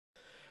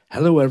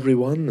Hello,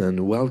 everyone,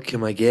 and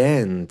welcome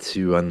again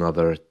to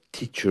another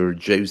Teacher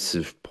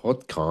Joseph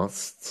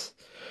podcast.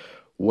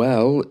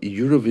 Well,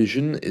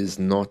 Eurovision is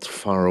not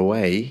far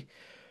away.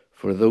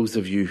 For those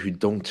of you who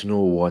don't know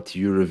what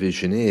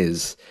Eurovision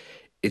is,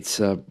 it's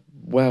a,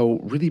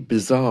 really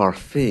bizarre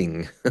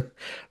thing.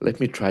 Let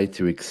me try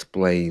to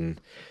explain.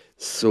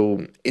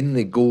 So, in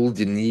the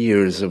golden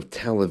years of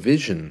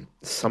television,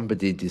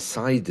 somebody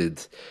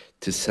decided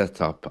to set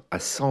up a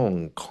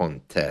song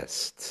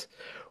contest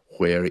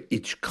where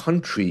each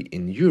country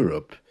in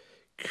Europe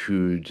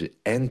could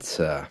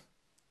enter.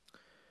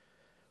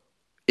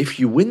 If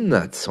you win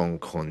that song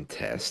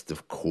contest,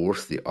 of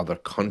course, the other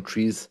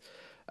countries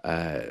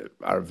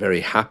are very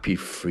happy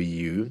for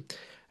you,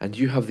 and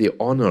you have the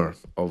honour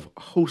of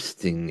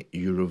hosting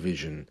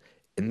Eurovision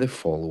in the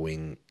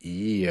following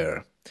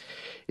year.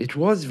 It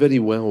was very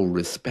well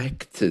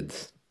respected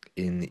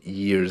in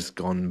years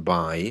gone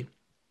by,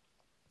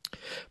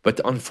 but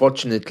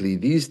unfortunately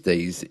these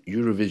days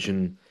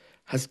Eurovision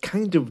has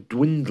kind of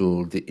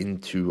dwindled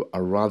into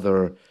a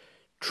rather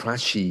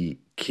trashy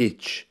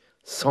kitsch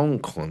song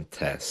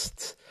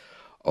contest,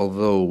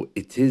 although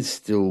it is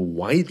still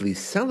widely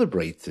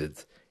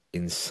celebrated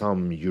in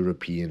some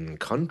European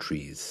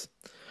countries.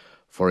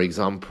 For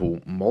example,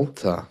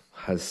 Malta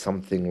has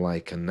something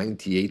like a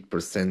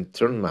 98%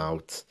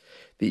 turnout.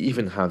 They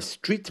even have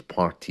street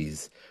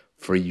parties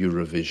for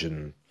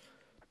Eurovision.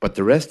 But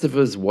the rest of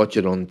us watch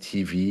it on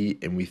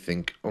TV and we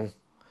think, oh,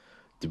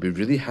 do we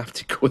really have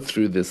to go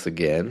through this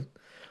again?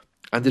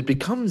 And it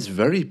becomes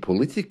very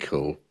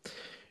political,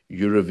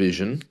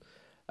 Eurovision,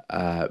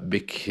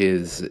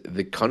 because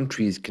the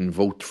countries can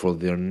vote for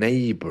their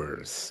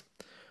neighbours.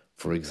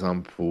 For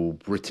example,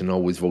 Britain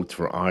always votes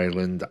for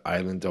Ireland,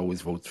 Ireland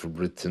always votes for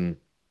Britain.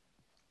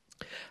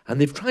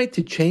 And they've tried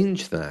to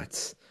change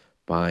that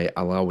by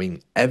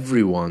allowing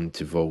everyone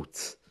to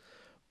vote,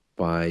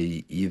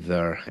 by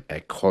either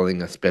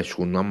calling a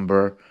special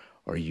number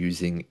or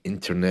using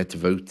internet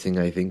voting,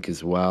 I think,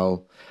 as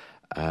well.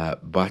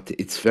 But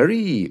it's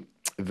very,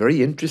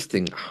 very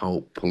interesting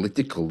how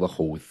political the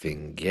whole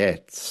thing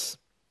gets.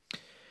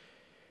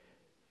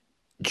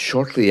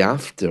 Shortly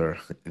after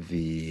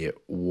the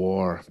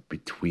war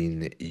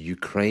between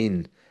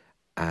Ukraine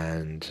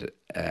and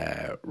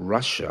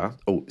Russia,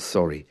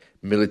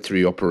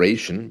 military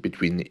operation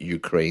between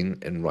Ukraine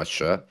and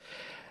Russia,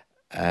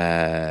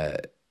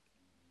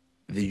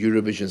 the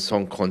Eurovision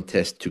Song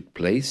Contest took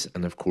place,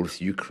 and of course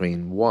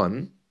Ukraine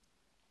won.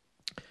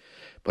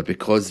 But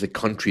because the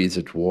country is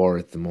at war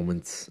at the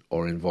moment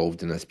or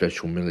involved in a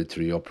special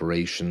military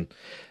operation,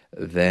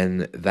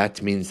 then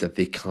that means that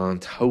they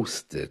can't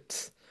host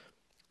it.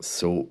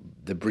 So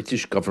the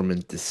British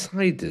government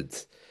decided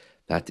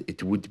that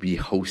it would be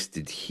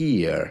hosted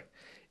here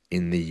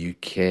in the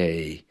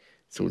UK.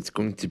 So it's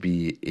going to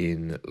be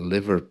in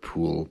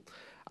Liverpool.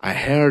 I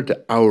heard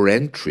our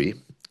entry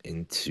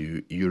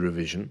into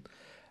Eurovision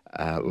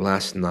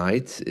last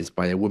night is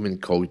by a woman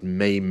called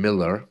May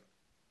Miller.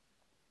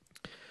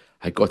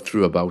 I got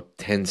through about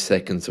 10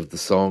 seconds of the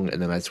song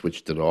and then I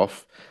switched it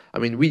off. I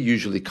mean, we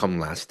usually come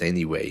last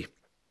anyway.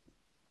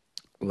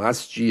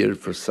 Last year,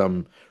 for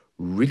some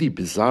really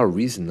bizarre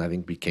reason, I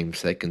think we came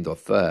second or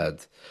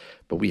third,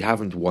 but we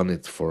haven't won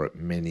it for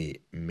many,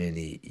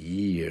 many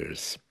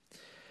years.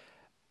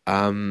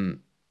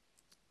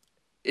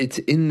 It's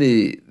in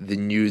the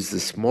news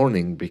this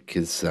morning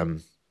because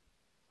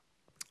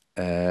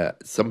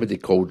somebody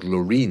called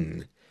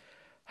Loreen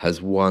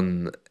has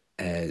won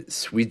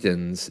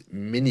Sweden's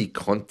mini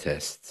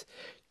contest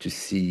to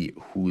see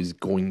who is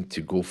going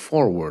to go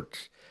forward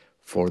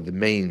for the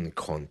main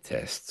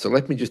contest. So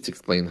let me just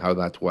explain how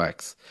that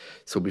works.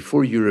 So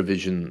before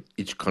Eurovision,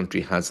 each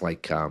country has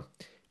like a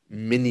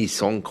mini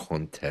song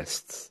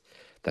contests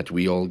that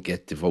we all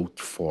get to vote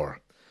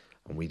for.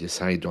 And we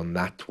decide on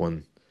that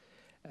one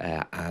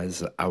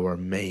as our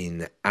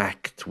main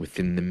act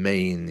within the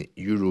main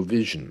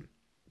Eurovision.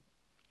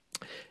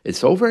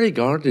 It's all very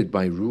guarded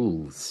by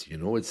rules,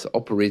 it's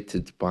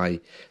operated by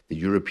the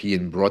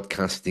European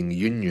Broadcasting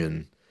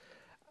Union,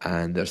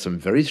 and there's some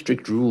very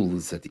strict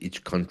rules that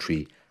each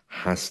country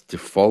has to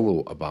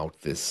follow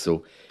about this.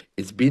 So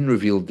it's been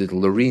revealed that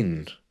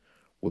Loreen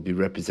will be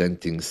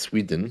representing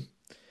Sweden.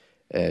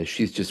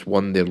 She's just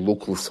won their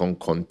local song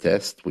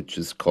contest, which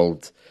is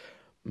called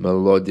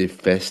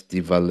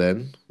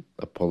Melodifestivalen.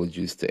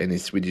 Apologies to any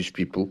Swedish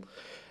people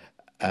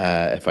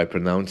if I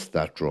pronounced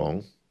that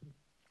wrong.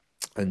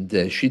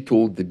 And she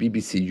told the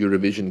BBC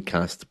Eurovision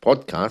Cast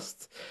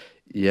podcast,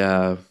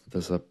 yeah,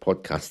 there's a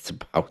podcast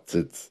about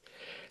it,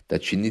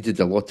 that she needed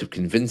a lot of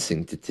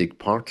convincing to take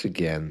part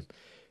again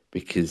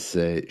because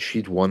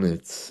she'd won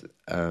it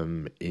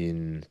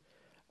in,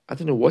 I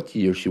don't know what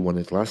year she won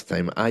it last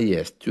time.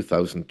 Yes,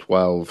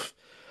 2012.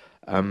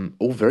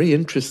 Very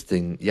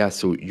interesting. Yeah,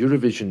 so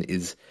Eurovision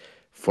is,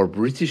 for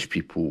British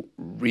people,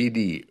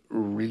 really,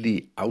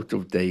 really out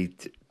of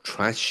date,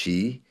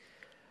 trashy,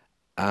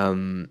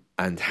 and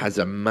has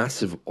a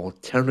massive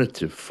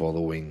alternative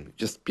following.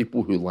 Just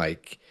people who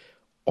like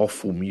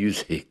awful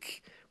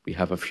music We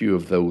have a few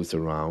of those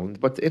around,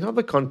 but in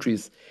other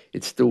countries,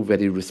 it's still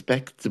very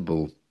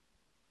respectable.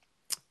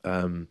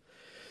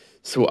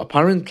 So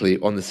apparently,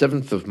 on the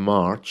 7th of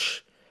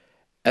March,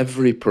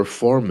 every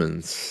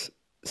performance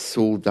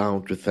sold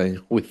out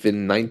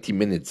within 90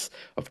 minutes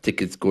of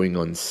tickets going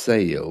on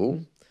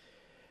sale.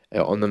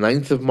 On the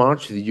 9th of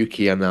March, the UK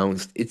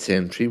announced its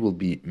entry will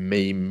be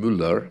Mae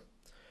Muller.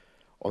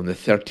 On the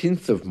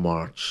 13th of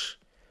March,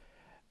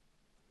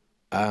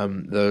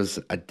 there's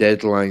a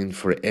deadline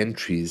for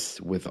entries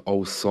with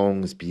all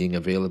songs being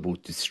available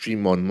to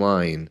stream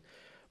online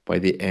by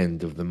the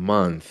end of the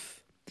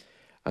month.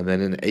 And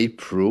then in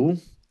April,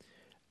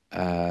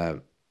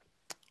 all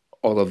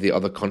of the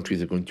other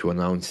countries are going to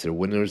announce their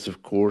winners,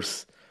 of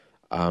course.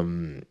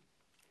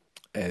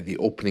 The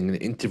opening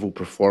and interval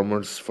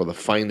performers for the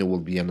final will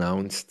be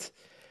announced.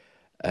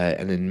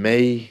 And in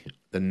May,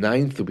 the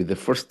 9th will be the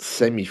first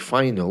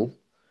semi-final,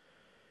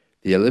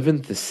 the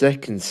 11th, the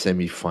second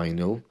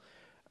semi-final,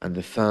 and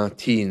the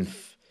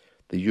 13th,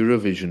 the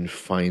Eurovision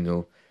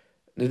final.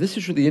 Now, this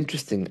is really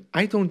interesting.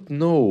 I don't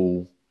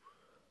know,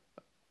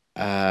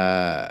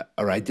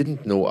 or I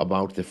didn't know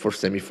about the first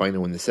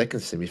semi-final and the second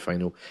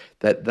semi-final,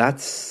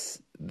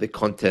 that's the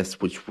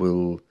contest which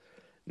will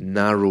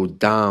narrow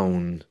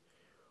down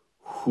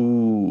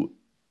who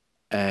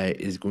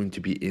is going to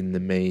be in the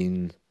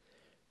main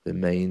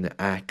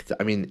act.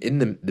 I mean, in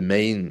the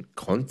main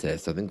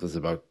contest, I think there's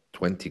about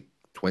 20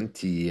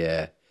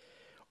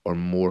 or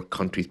more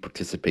countries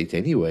participate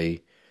anyway.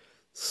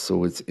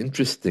 So it's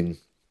interesting.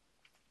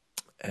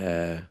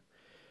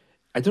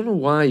 I don't know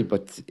why,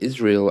 but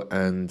Israel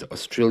and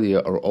Australia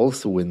are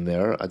also in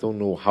there. I don't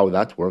know how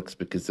that works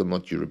because they're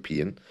not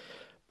European,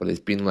 but it's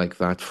been like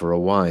that for a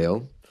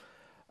while.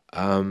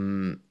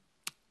 And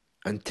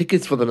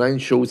tickets for the 9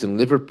 shows in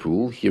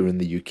Liverpool, here in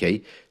the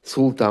UK,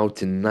 sold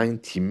out in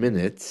 90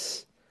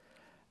 minutes.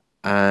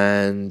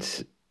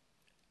 And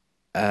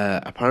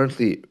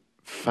apparently,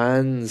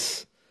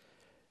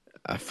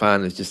 a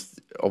fan is just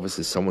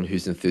obviously someone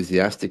who's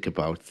enthusiastic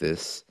about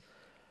this.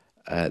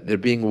 They're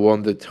being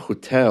warned that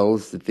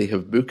hotels that they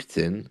have booked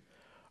in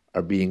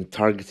are being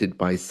targeted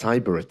by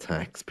cyber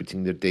attacks,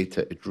 putting their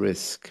data at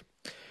risk.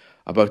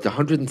 About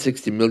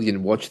 160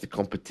 million watch the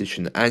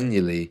competition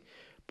annually,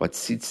 but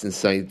seats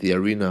inside the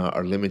arena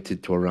are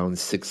limited to around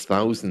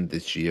 6,000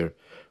 this year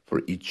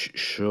for each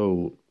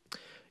show.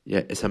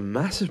 Yeah, it's a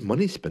massive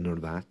money spinner,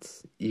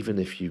 that, even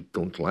if you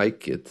don't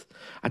like it.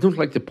 I don't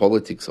like the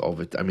politics of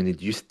it. I mean,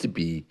 it used to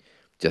be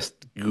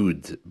just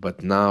good,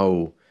 but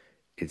now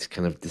it's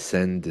kind of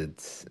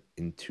descended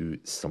into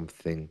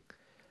something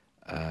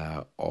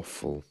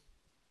awful.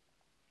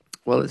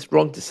 Well, it's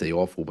wrong to say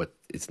awful, but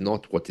it's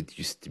not what it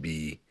used to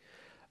be.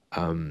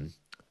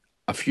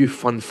 A few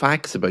fun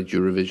facts about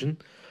Eurovision.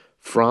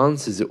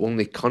 France is the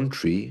only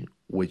country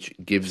which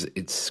gives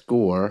its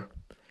score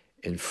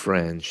in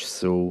French.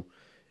 So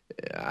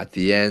at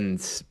the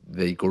end,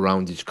 they go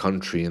around each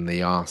country and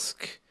they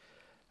ask,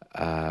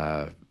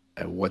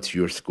 what's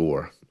your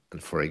score?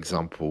 And for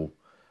example,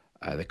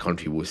 the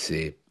country will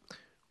say,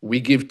 we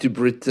give to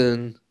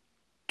Britain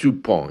 2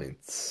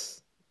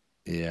 points.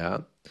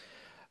 Yeah.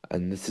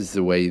 And this is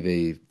the way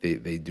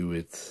they do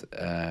it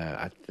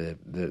at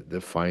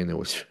the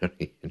final. It's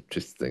very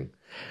interesting.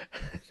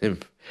 In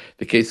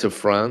the case of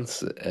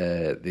France,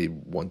 they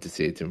want to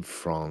say it in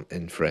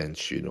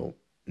French,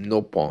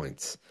 no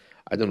points.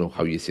 I don't know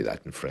how you say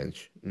that in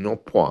French. No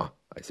point,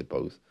 I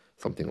suppose.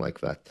 Something like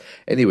that.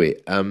 Anyway,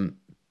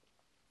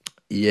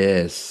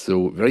 yes,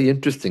 so very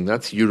interesting.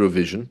 That's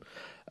Eurovision.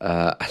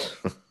 Uh,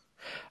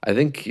 I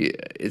think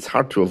it's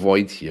hard to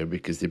avoid here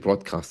because they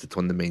broadcast it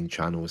on the main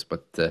channels,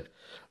 but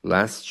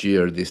last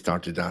year they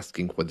started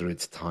asking whether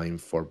it's time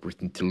for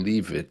Britain to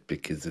leave it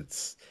because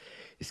it's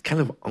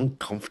kind of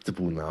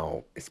uncomfortable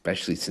now,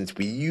 especially since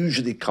we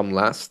usually come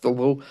last.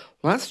 Although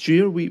last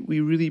year we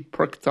really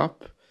perked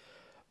up,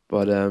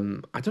 but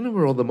I don't know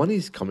where all the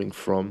money's coming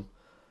from.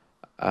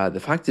 The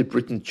fact that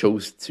Britain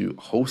chose to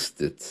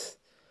host it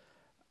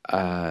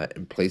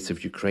in place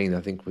of Ukraine,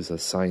 I think, was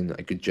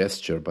a good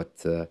gesture,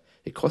 but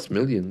it cost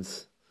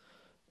millions.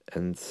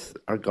 And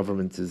our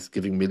government is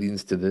giving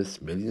millions to this,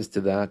 millions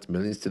to that,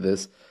 millions to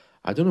this.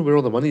 I don't know where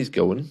all the money's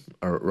going,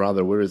 or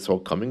rather where it's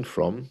all coming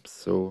from.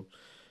 So,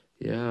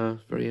 yeah,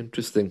 very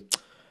interesting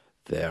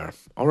there.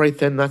 All right,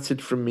 then, that's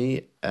it from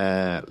me.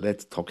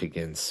 Let's talk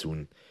again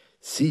soon.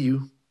 See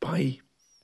you. Bye.